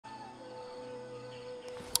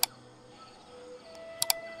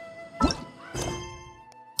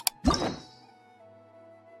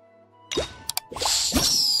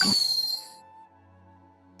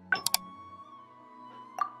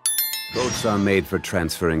Boats are made for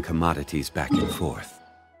transferring commodities back and forth.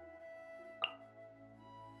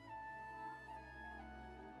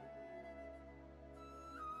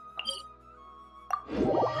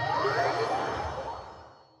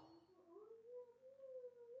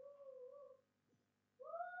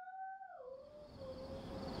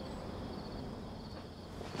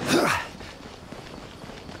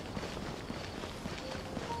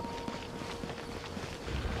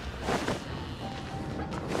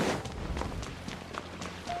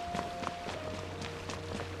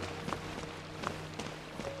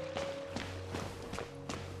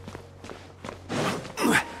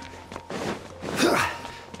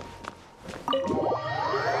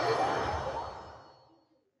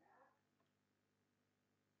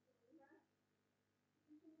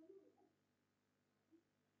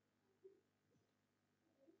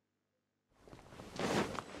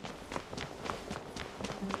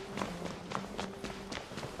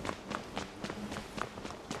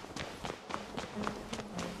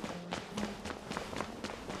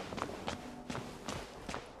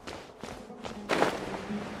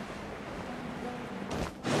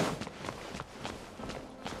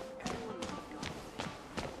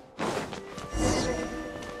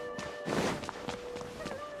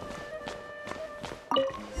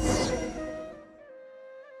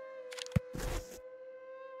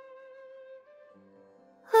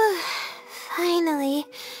 Finally.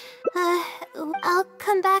 I'll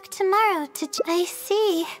come back tomorrow to I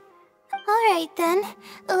see. Alright then,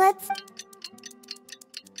 let's...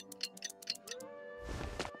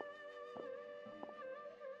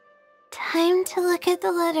 Time to look at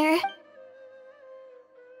the letter.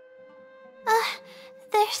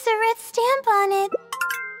 There's a red stamp on it.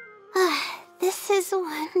 This is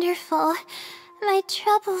wonderful. My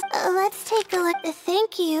troubles... let's take a look.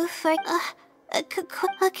 Thank you for...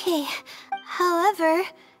 okay. However,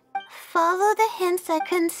 follow the hints and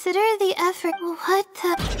consider the effort. What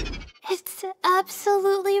the... It's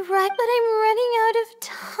absolutely right, but I'm running out of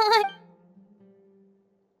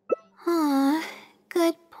time.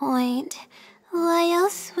 Good point. Why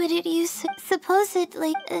else would it use...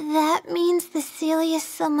 Supposedly, that means the Celia is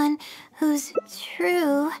someone who's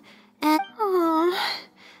true, and...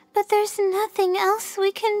 but there's nothing else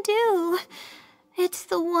we can do. It's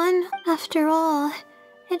the one, after all.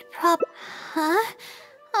 It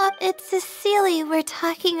it's Cecily we're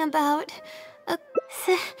talking about.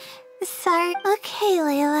 Sorry. Okay,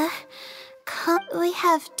 Layla. We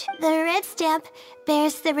have the red stamp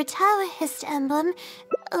bears the Retawahist emblem.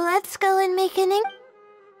 Let's go and make an ink.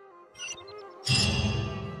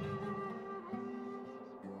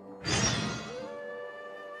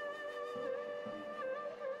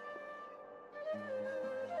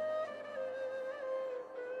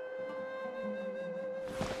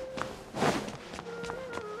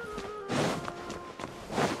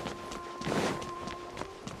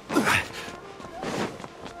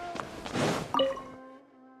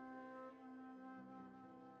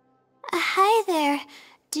 Hi there.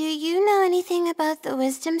 Do you know anything about the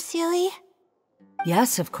Wisdom Sealy?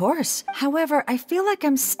 Yes, of course. However, I feel like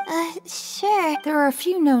I'm sure. There are a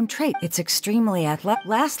few known traits. It's extremely athletic.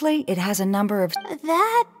 Lastly, it has a number of...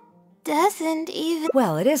 That doesn't even...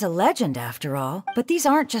 Well, it is a legend after all, but these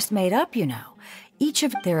aren't just made up, you know.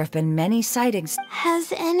 There have been many sightings.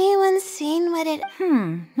 Has anyone seen what it...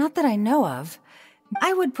 Not that I know of.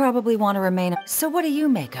 I would probably want to remain... So what do you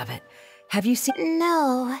make of it? Have you seen...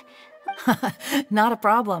 No. Not a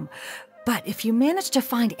problem. But if you manage to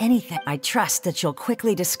find anything, I trust that you'll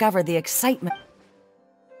quickly discover the excitement.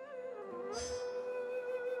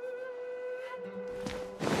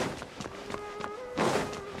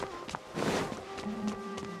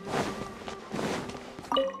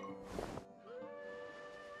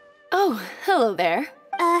 Oh, hello there.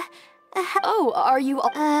 Oh, are you...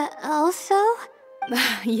 Also?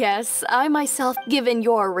 Yes, I myself, given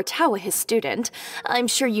you're a Retawahist student, I'm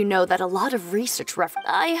sure you know that a lot of research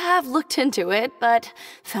I have looked into it, but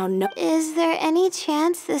found no... Is there any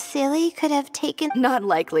chance the Silly could have taken... Not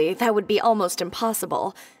likely. That would be almost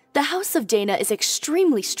impossible. The House of Dana is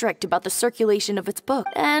extremely strict about the circulation of its book,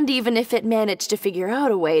 and even if it managed to figure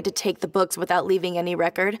out a way to take the books without leaving any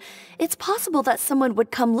record, it's possible that someone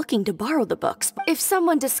would come looking to borrow the books. If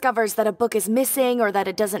someone discovers that a book is missing or that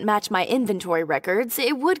it doesn't match my inventory records,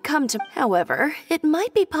 it would come to... However, it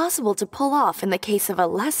might be possible to pull off in the case of a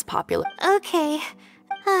less popular... Okay.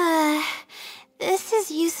 This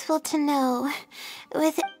is useful to know.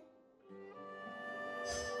 With...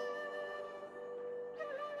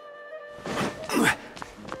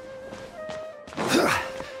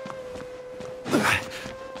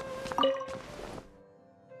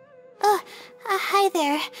 Hi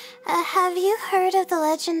there. have you heard of the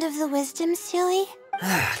legend of the Wisdom Sealy?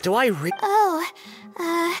 Do I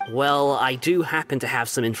Oh, Well, I do happen to have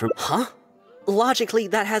some Huh? Logically,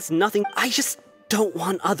 that has nothing. I just don't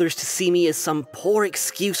want others to see me as some poor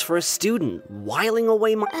excuse for a student, whiling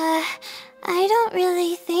away my. I don't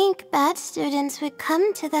really think bad students would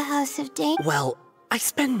come to the House of Dane. Well, I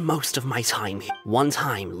spend most of my time here. One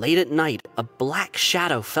time, late at night, a black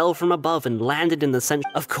shadow fell from above and landed in the center.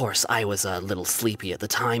 Of course, I was a little sleepy at the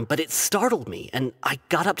time, but it startled me, and I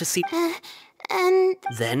got up to see. And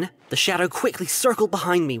Then, the shadow quickly circled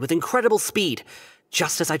behind me with incredible speed.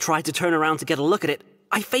 Just as I tried to turn around to get a look at it,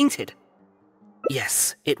 I fainted.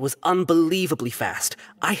 Yes, it was unbelievably fast.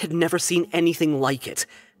 I had never seen anything like it.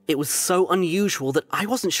 It was so unusual that I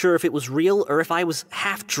wasn't sure if it was real or if I was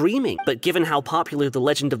half dreaming. But given how popular the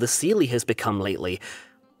legend of the Sealy has become lately,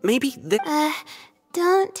 maybe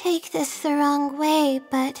don't take this the wrong way,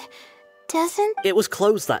 but doesn't... It was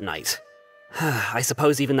closed that night. I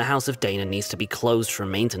suppose even the House of Dana needs to be closed for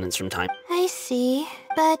maintenance from time. I see.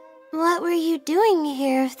 But what were you doing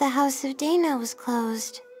here if the House of Dana was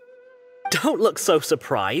closed? Don't look so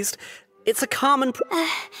surprised. It's a common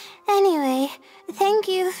Anyway, thank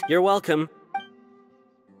you. You're welcome.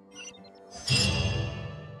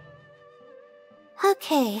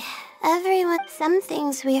 Okay, everyone, some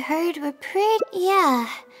things we heard were pretty... Yeah.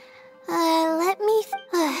 Let me...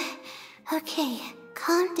 Okay,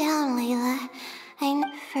 calm down, Layla.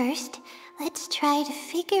 First, let's try to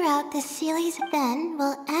figure out the Sealy's. Then,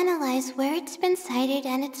 we'll analyze where it's been sighted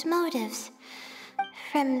and its motives.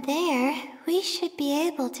 From there, we should be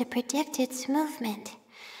able to predict its movement.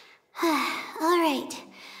 Alright,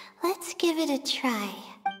 let's give it a try.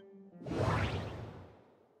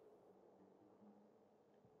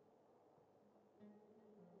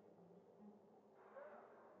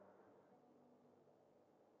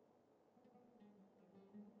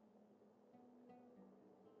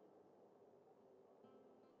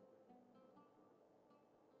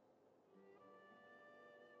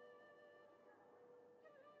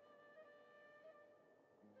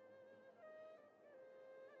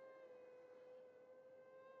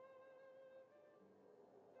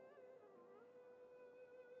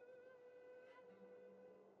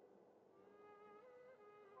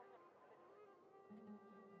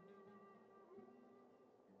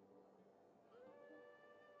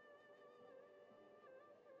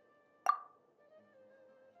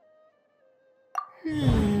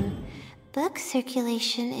 Book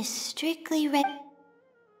circulation is strictly The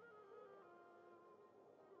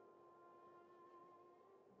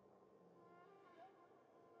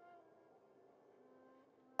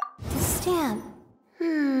stamp.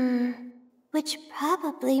 Which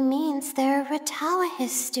probably means they're a Ratawahis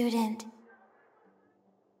student.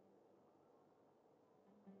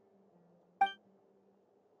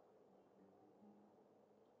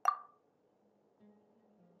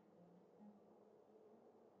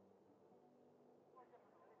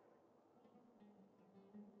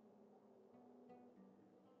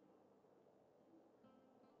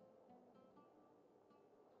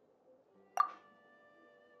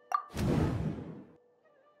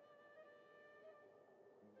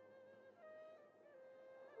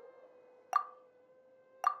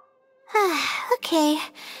 Okay,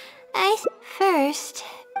 first,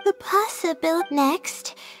 the possibility.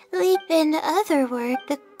 Next, in other words,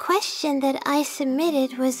 the question that I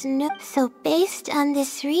submitted was no. So based on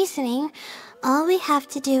this reasoning, all we have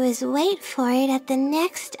to do is wait for it at the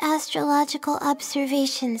next astrological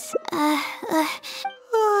observations.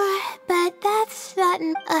 But that's not...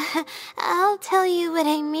 I'll tell you what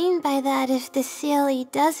I mean by that if the Sealy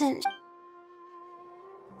doesn't...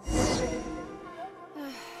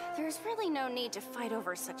 There's really no need to fight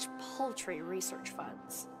over such paltry research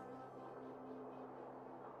funds.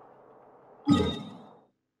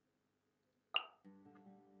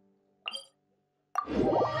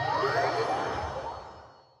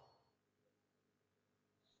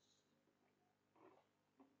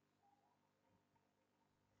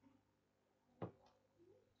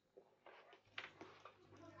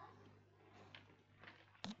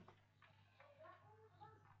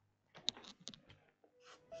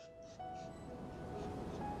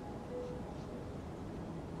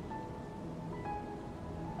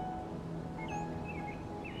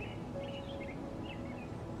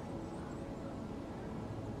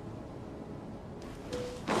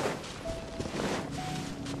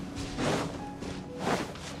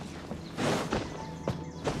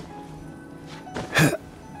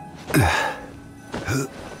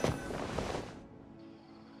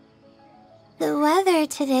 The weather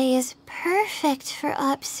today is perfect for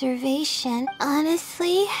observation.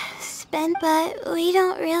 Honestly, been, but we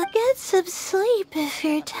don't really get some sleep if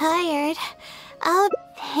you're tired. Oh,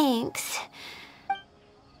 thanks.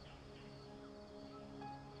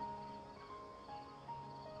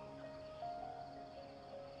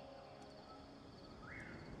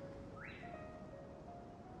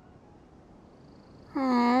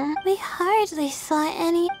 We hardly saw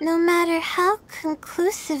any. No matter how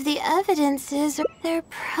conclusive the evidence is, they're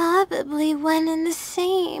probably one and the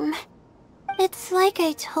same. It's like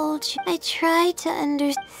I told you, I tried to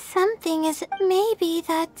understand something as maybe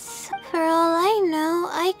that's, for all I know,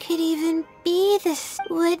 I could even be this.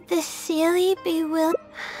 Would the Sealy be willing?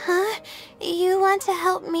 Huh? You want to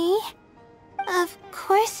help me? Of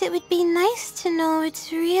course it would be nice to know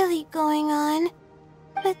what's really going on.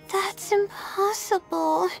 But that's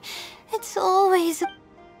impossible. It's always...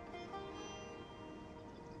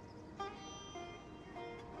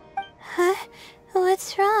 Huh?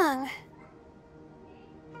 What's wrong?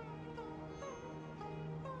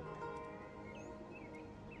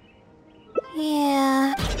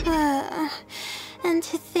 Yeah. And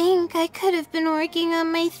to think I could have been working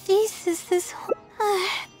on my thesis this whole...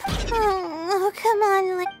 oh, come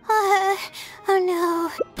on, like... oh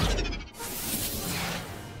no.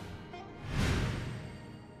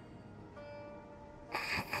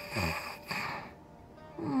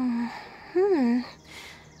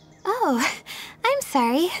 Oh, I'm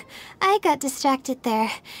sorry. I got distracted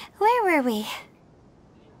there. Where were we?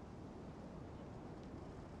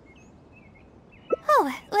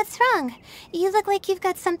 Oh, what's wrong? You look like you've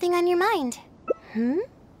got something on your mind.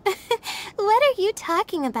 What are you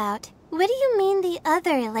talking about? What do you mean the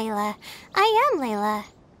other Layla? I am Layla.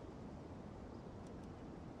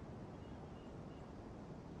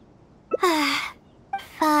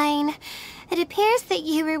 Fine. It appears that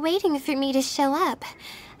you were waiting for me to show up.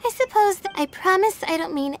 I suppose that I promise I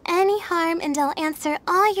don't mean any harm and I'll answer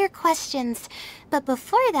all your questions. But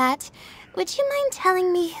before that, would you mind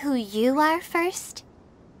telling me who you are first?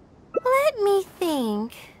 Let me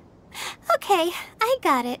think. Okay, I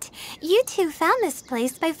got it. You two found this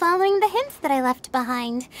place by following the hints that I left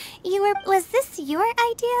behind. Was this your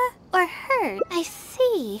idea or her? I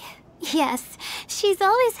see. Yes, she's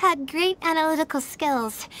always had great analytical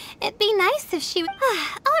skills. It'd be nice if she...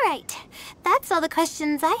 all right, that's all the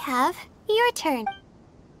questions I have. Your turn.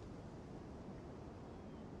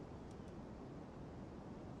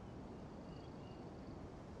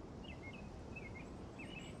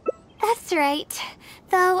 That's right.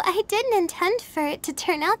 Though I didn't intend for it to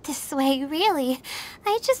turn out this way, really.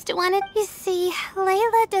 I just wanted... You see,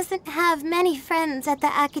 Layla doesn't have many friends at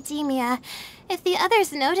the academia. If the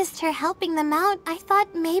others noticed her helping them out, I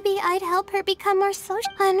thought maybe I'd help her become more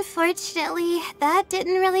social. Unfortunately, that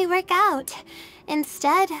didn't really work out.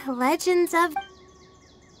 Instead, legends of...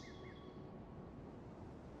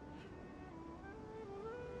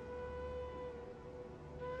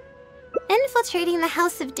 Infiltrating the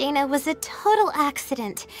House of Dana was a total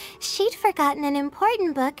accident. She'd forgotten an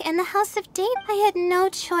important book in the House of Dana. I had no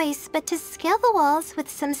choice but to scale the walls with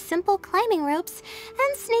some simple climbing ropes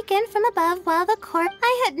and sneak in from above while the core...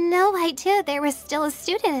 I had no idea there was still a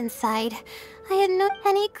student inside. I had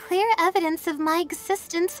any clear evidence of my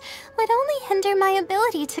existence would only hinder my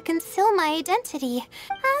ability to conceal my identity.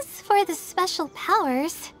 As for the special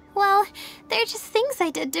powers... well, they're just things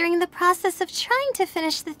I did during the process of trying to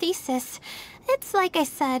finish the thesis. It's like I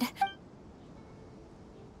said.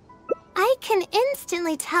 I can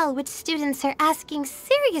instantly tell which students are asking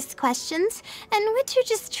serious questions and which are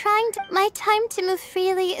just trying to... My time to move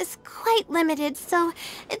freely is quite limited, so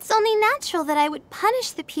it's only natural that I would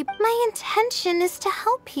punish the people. My intention is to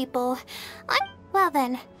help people. Well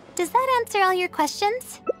then, does that answer all your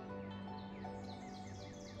questions?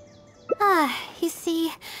 You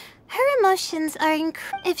see, her emotions are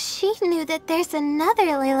If she knew that there's another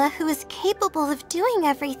Layla who is capable of doing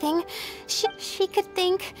everything, she could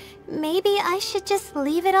think, maybe I should just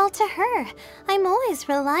leave it all to her. I'm always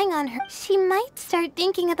relying on her. She might start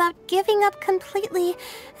thinking about giving up completely,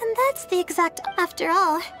 and that's the exact... After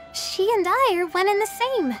all, she and I are one and the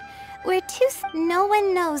same. We're two... No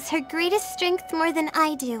one knows her greatest strength more than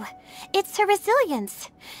I do. It's her resilience.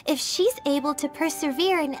 If she's able to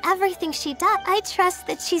persevere in everything she does, I trust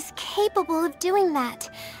that she's capable of doing that.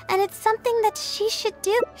 And it's something that she should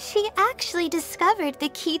do. She actually discovered the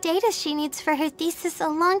key data she needs for her thesis a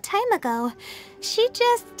long time ago. She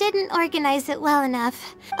just didn't organize it well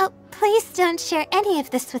enough. Oh, please don't share any of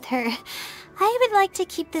this with her. I would like to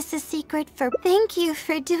keep this a secret for... Thank you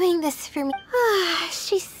for doing this for me.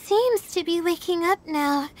 She seems to be waking up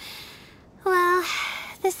now. Well,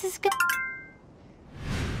 this is good.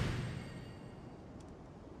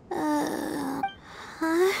 Huh?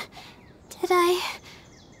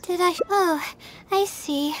 Oh, I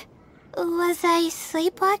see. Was I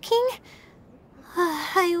sleepwalking?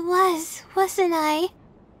 I wasn't I?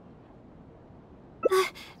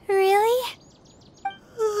 Really?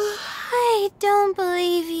 I don't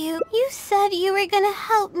believe you. You said you were gonna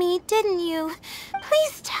help me, didn't you?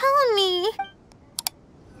 Please tell me.